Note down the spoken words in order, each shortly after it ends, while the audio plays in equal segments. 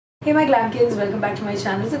Hey my Glamkins, welcome back to my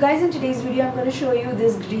channel. So guys, in today's video I'm going to show you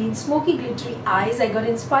this green smoky glittery eyes. I got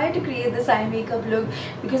inspired to create this eye makeup look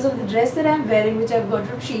because of the dress that I'm wearing, which I've got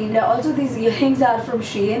from Shein. Also these earrings are from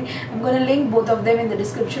Shein. I'm going to link both of them in the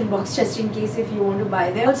description box just in case if you want to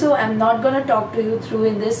buy them. Also, I'm not going to talk to you through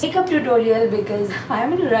in this makeup tutorial because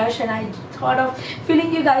I'm in a rush and I thought of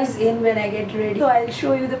filling you guys in when I get ready. So I'll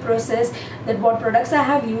show you the process, that what products I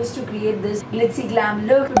have used to create this glitzy glam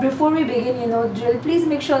look. But before we begin, drill, please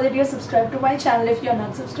make sure that you're subscribed to my channel if you're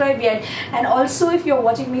not subscribed yet. And also, if you're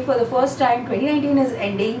watching me for the first time, 2019 is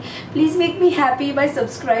ending. Please make me happy by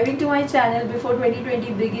subscribing to my channel before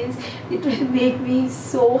 2020 begins. It will make me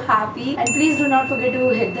so happy. And please do not forget to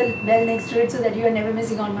hit the bell next to it so that you are never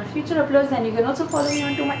missing on my future uploads. And you can also follow me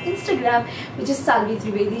onto my Instagram, which is Salvi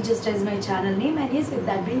Trivedi, just as my channel name. And yes, with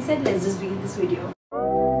that being said, let's just begin this video.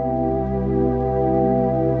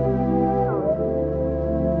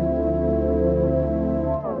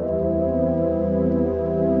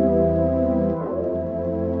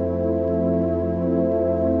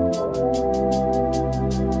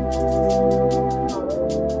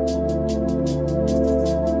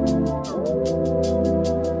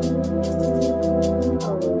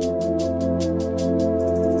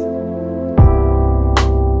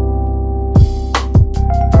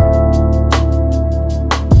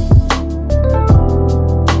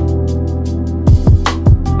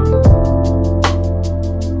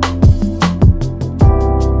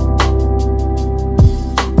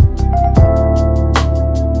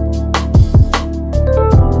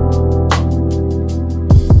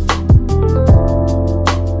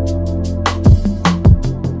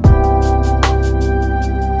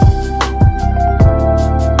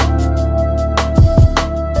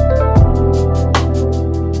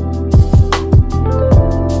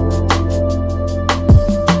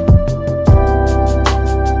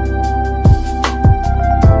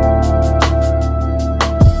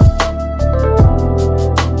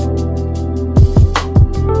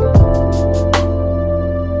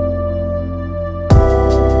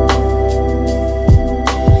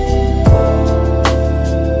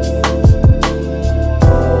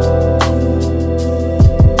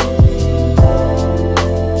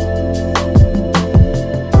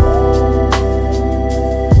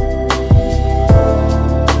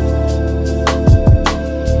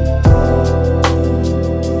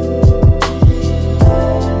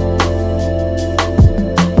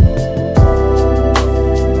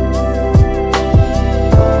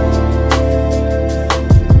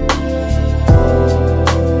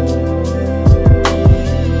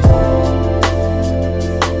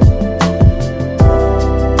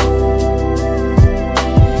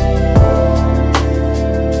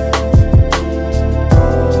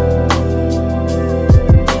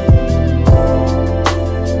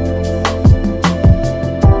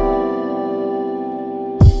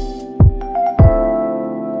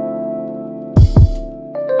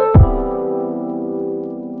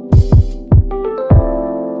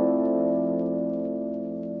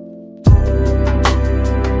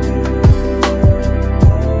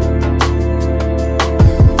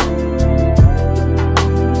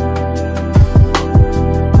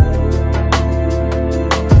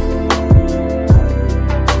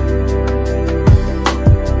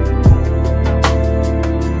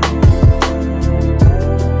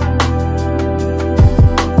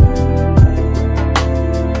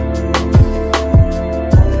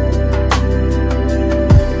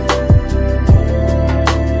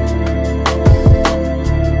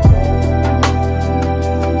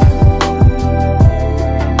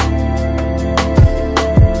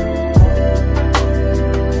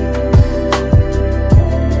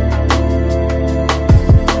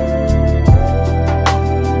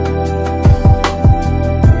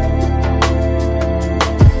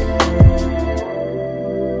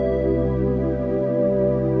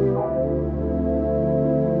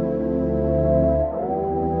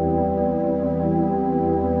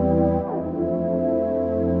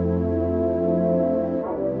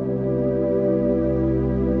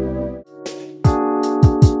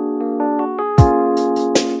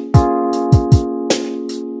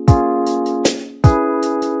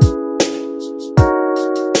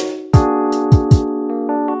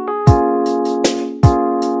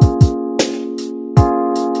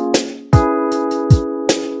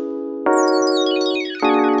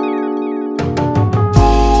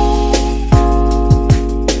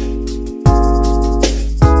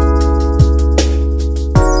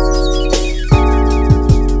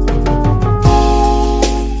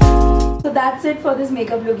 this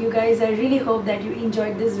makeup look, you guys. I really hope that you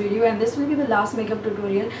enjoyed this video, and this will be the last makeup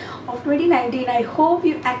tutorial of 2019. I hope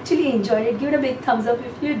you actually enjoyed it. Give it a big thumbs up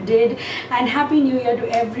if you did, and Happy New Year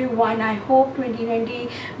to everyone. I hope 2020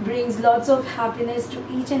 brings lots of happiness to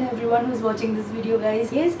each and everyone who's watching this video,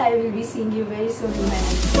 guys. Yes, I will be seeing you very soon in my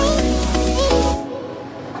next video.